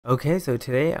Okay, so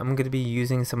today I'm going to be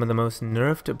using some of the most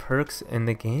nerfed perks in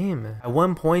the game. At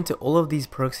one point, all of these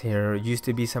perks here used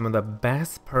to be some of the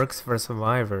best perks for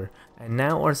Survivor, and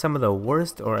now are some of the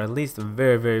worst, or at least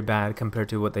very bad compared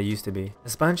to what they used to be. The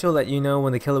sponge will let you know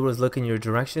when the killer was looking your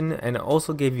direction, and it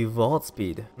also gave you vault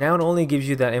speed. Now it only gives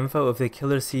you that info if the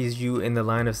killer sees you in the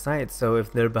line of sight, so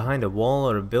if they're behind a wall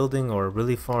or a building or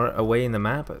really far away in the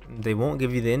map, they won't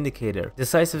give you the indicator.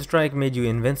 Decisive Strike made you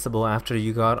invincible after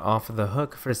you got off the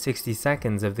hook for 60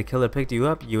 seconds. If the killer picked you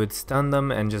up, you would stun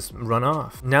them and just run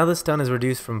off. Now the stun is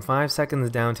reduced from 5 seconds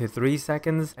down to 3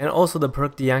 seconds, and also the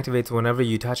perk deactivates whenever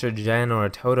you touch a gen or a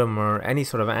totem or any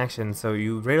sort of action, so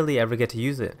you rarely ever get to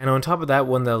use it. And on top of that,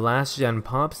 when the last gen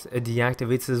pops, it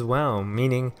deactivates as well,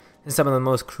 meaning in some of the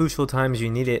most crucial times you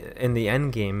need it in the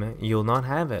end game, you'll not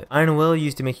have it. Iron Will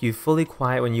used to make you fully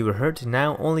quiet when you were hurt,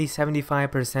 now only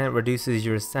 75% reduces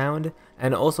your sound,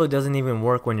 and also doesn't even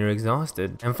work when you're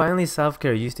exhausted. And finally,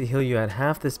 Self-Care used to heal you at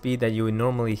half the speed that you would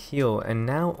normally heal, and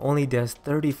now only does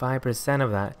 35%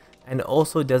 of that, and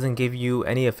also doesn't give you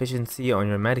any efficiency on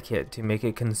your medikit to make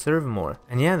it conserve more.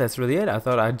 And yeah, that's really it. I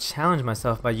thought I'd challenge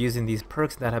myself by using these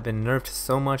perks that have been nerfed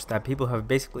so much that people have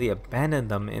basically abandoned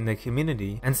them in the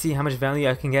community, and see how much value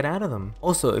I can get out of them.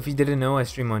 Also, if you didn't know, I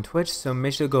stream on Twitch, so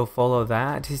make sure to go follow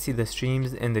that to see the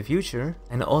streams in the future,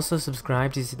 and also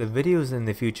subscribe to see the videos in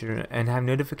the future and have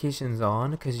notifications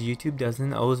on, because YouTube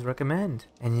doesn't always recommend.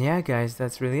 And yeah guys,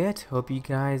 that's really it. Hope you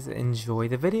guys enjoy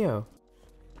the video.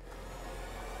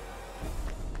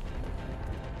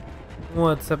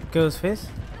 What's up, Ghostface?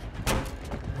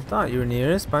 I thought you were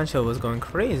near. Sponcho was going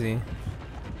crazy.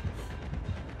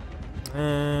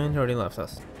 And he already left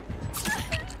us.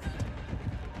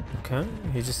 Okay,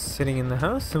 he's just sitting in the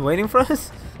house and waiting for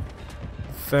us?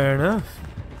 Fair enough.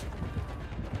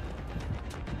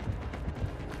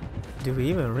 Do we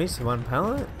even reach one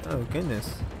pallet? Oh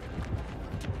goodness.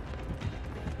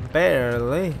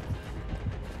 Barely.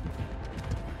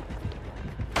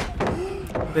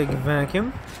 Big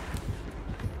vacuum.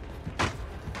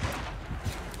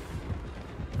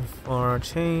 For our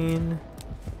chain,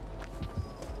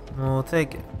 we'll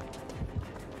take it.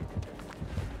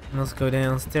 Let's go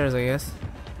downstairs, I guess,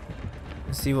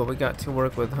 and see what we got to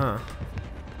work with, huh?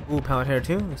 Ooh, pallet here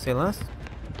too, say less.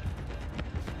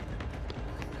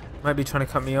 Might be trying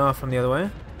to cut me off from the other way.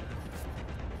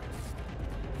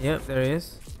 Yep, there he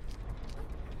is.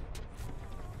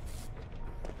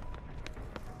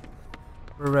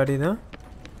 We're ready though.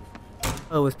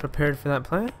 Oh, was prepared for that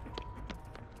play.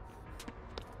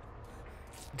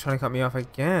 Trying to cut me off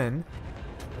again.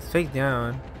 Let's fake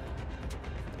down.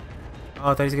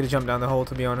 Oh, I thought he was gonna jump down the hole,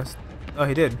 to be honest. Oh,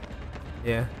 he did.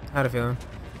 Yeah, I had a feeling.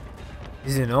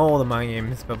 He's in all the mind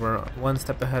games, but we're one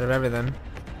step ahead of everything.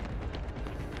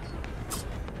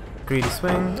 Greedy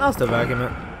swing. I'll still vacuum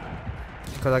it,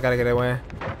 because I gotta get away.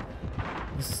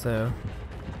 So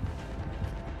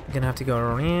I'm gonna have to go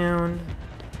around,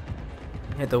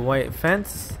 hit the white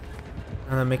fence,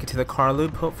 and then make it to the car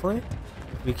loop, hopefully.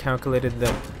 We calculated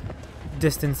the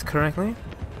distance correctly.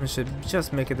 We should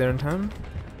just make it there in time.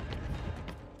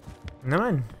 Never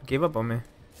mind, gave up on me.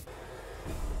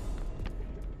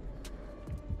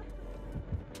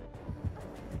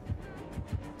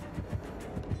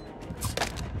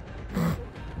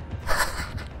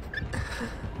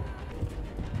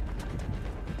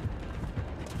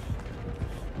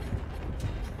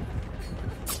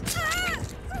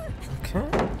 Okay,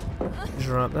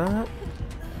 drop that.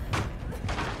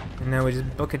 And now we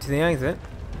just book it to the exit.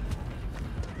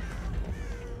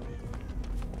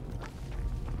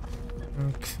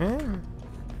 Okay.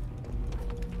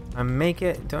 I make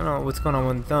it. Don't know what's going on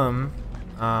with them.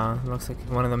 Looks like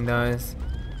one of them dies.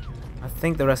 I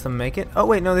think the rest of them make it. Oh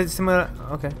wait, no, they're similar.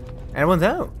 Okay. Everyone's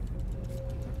out.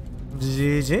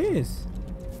 GG's.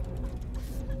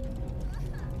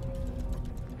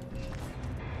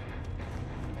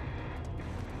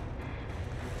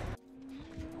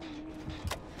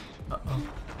 Uh-oh.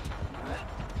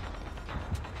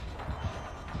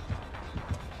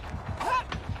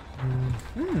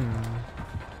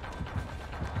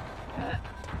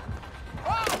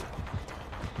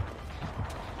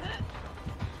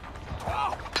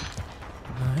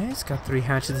 Nice, got 3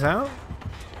 hatchets out.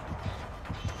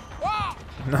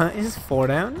 Nice, 4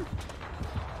 down.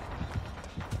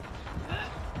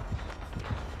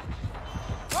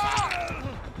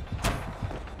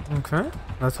 Okay,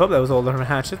 let's hope that was all her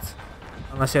hatchets.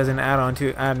 Unless she has an add-on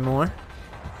to add more.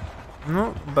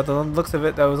 No, but the looks of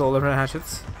it, that was all of her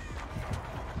hatchets.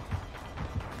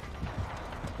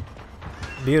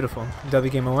 Beautiful.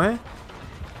 W game away.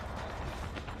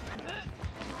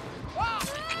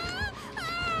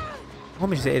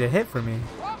 Homie just ate a hit for me.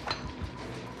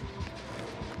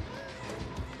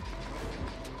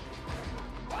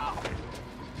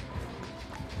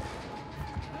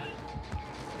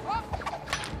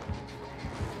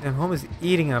 I'm almost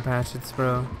eating up hatchets,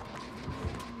 bro.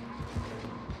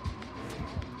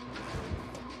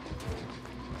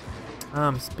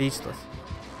 I'm speechless.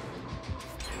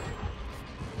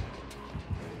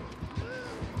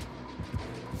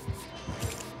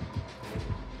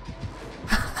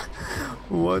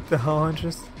 What the hell,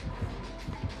 Huntress?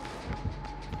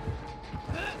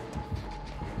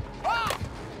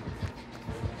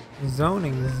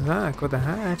 Zoning Zach with a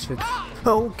hatchet.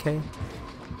 Okay.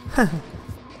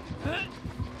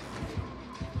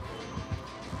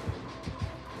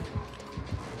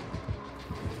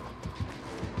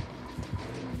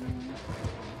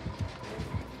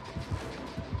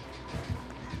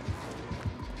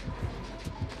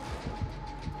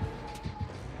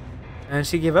 And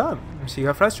she gave up. She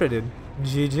got frustrated.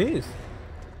 GG's.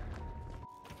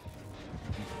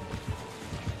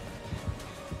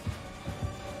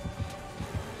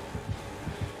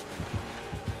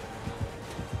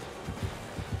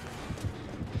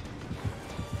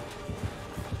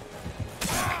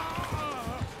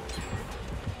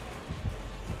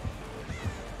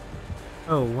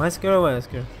 Oh, Wesker or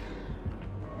Wesker?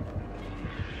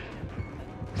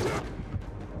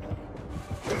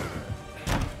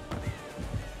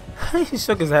 He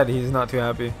shook his head, he's not too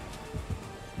happy.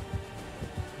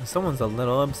 Someone's a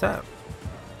little upset.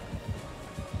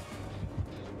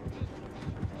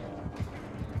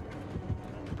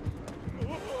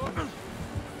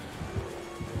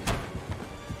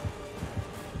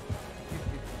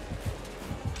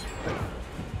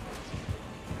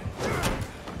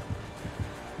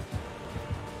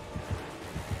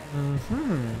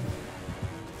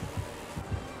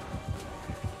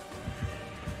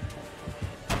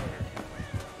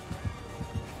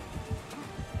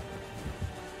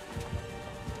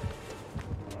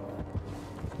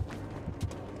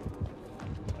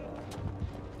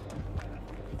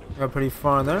 Got pretty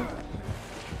far there.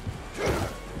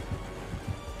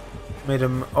 Made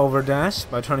him overdash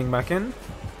by turning back in.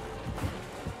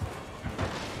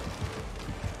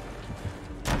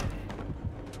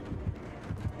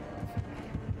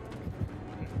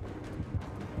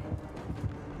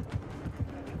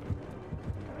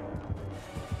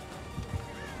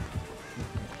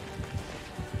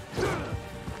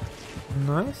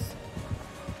 Nice.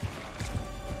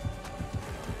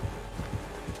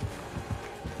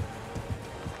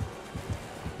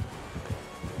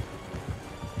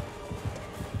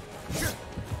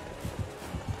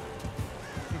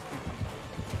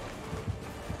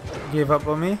 Gave up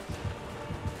on me,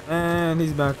 and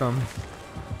he's back on.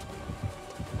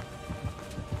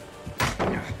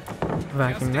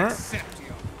 Vacuum that.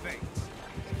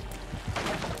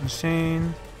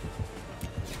 Shane.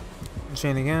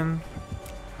 Shane again.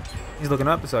 He's looking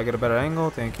up, so I get a better angle.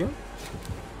 Thank you.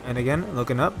 And again,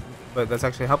 looking up, but that's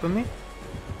actually helping me.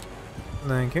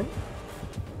 Thank you.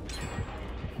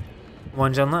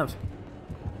 One gen left.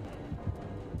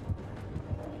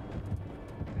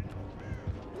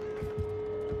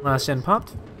 Last gen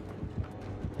popped.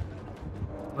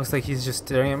 Looks like he's just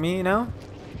staring at me now.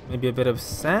 Maybe a bit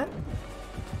upset.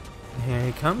 Here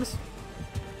he comes.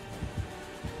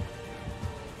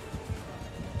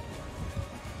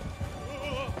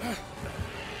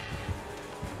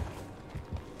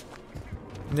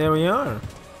 There we are.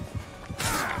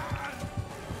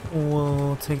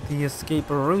 We'll take the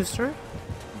escape rooster.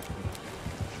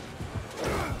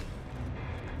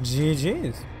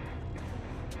 GG's.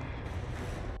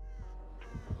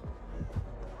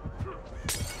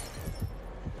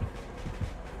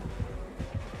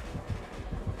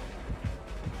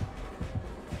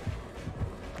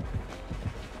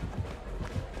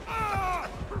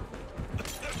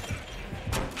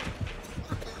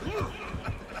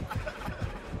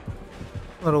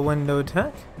 Little window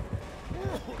attack.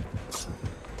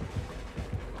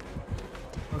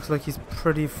 Looks like he's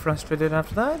pretty frustrated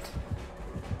after that.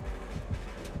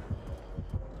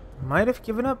 Might have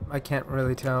given up. I can't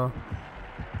really tell.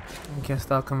 I guess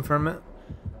I'll confirm it.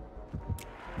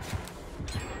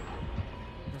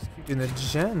 Just keep doing the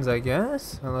gens, I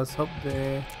guess. Well, let's hope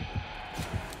they.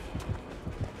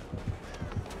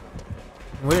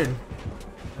 Weird.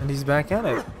 And he's back at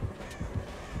it.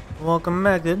 Welcome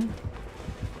back, dude.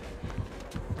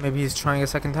 Maybe he's trying a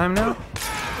second time now.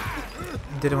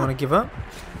 Didn't want to give up.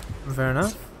 Fair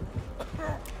enough.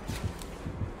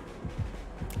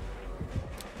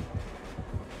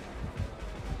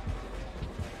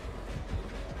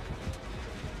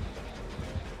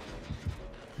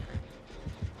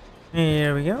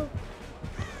 Here we go.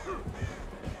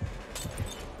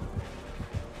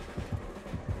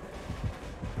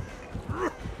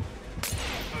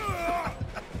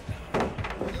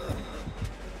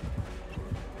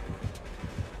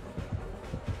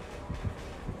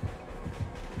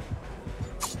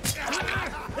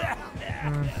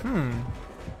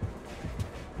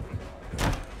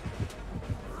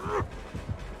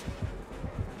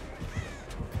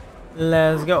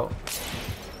 Let's go.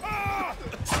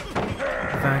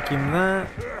 Vacuum that.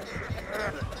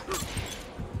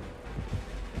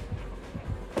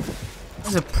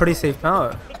 That's a pretty safe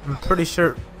pallet. I'm pretty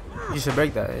sure you should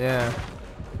break that. Yeah,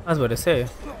 I was about to say.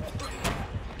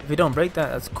 If you don't break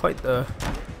that, that's quite the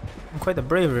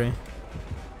bravery.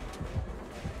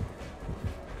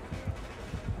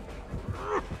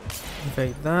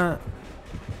 Fake that.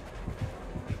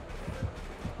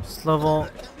 Slow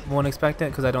vault. Won't expect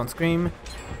it because I don't scream.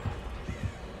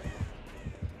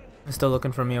 They're still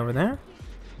looking for me over there.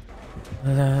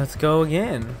 Let's go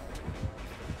again.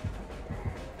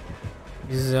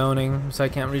 He's zoning, so I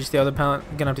can't reach the other pallet.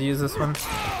 I'm gonna have to use this one.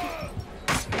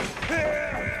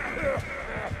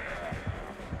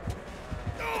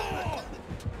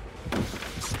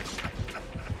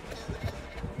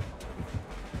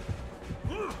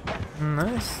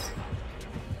 Nice.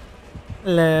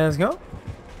 Let's go.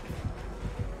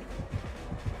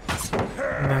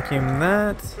 Vacuum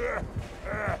that.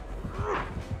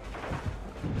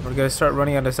 We're gonna start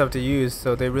running out of stuff to use,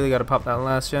 so they really gotta pop that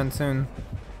last gen soon.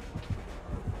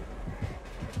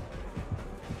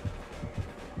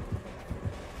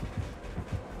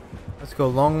 Let's go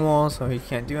long wall so he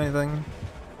can't do anything.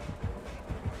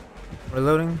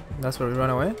 Reloading, that's where we run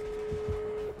away.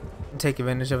 Take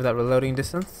advantage of that reloading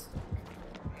distance.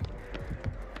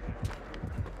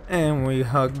 And we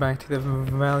hug back to the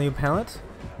value pallet.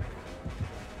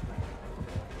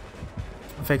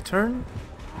 Fake turn.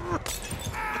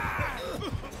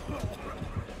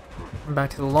 Back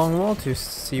to the long wall to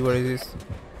see where it is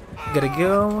gonna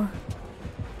go.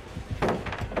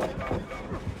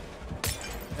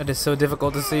 It is so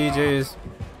difficult to see, jeez.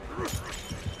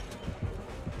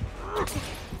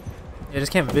 You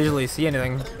just can't visually see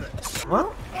anything.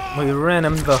 Well, we ran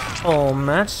him the whole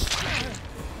match,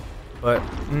 but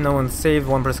no one saved.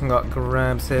 One person got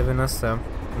grabbed saving us, so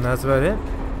that's about it.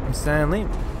 I'm Stanley.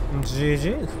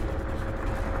 GG.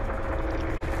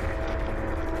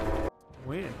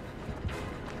 Weird.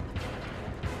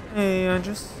 Hey,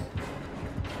 Andres.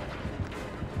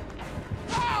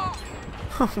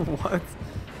 What?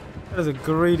 That is a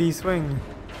greedy swing.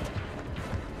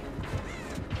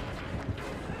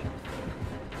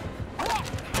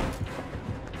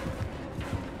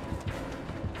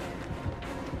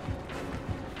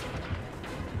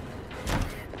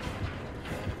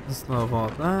 Slow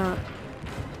vault that.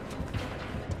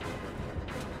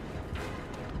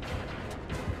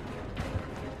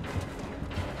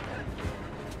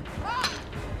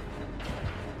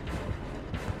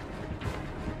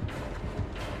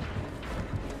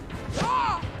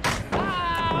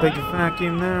 Big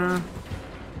vacuum there.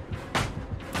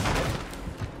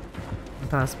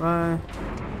 Pass by.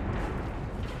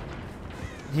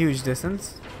 Huge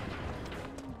distance.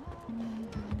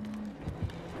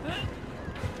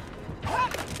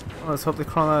 Let's hope they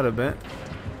crawl out a bit.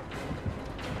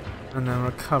 And then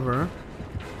recover.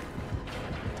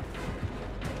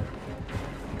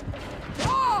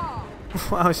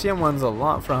 Wow, CM1's a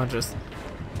lot for Huntress.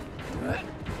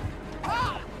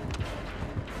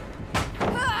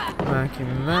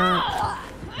 Vacuum that.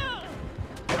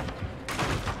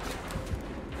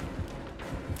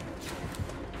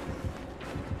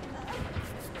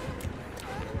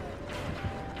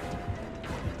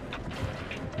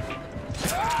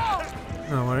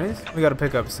 No worries. We got a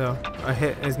pickup, so a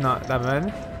hit is not that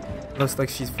bad. Looks like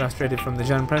she's frustrated from the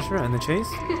gen pressure and the chase.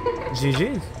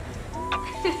 GG's.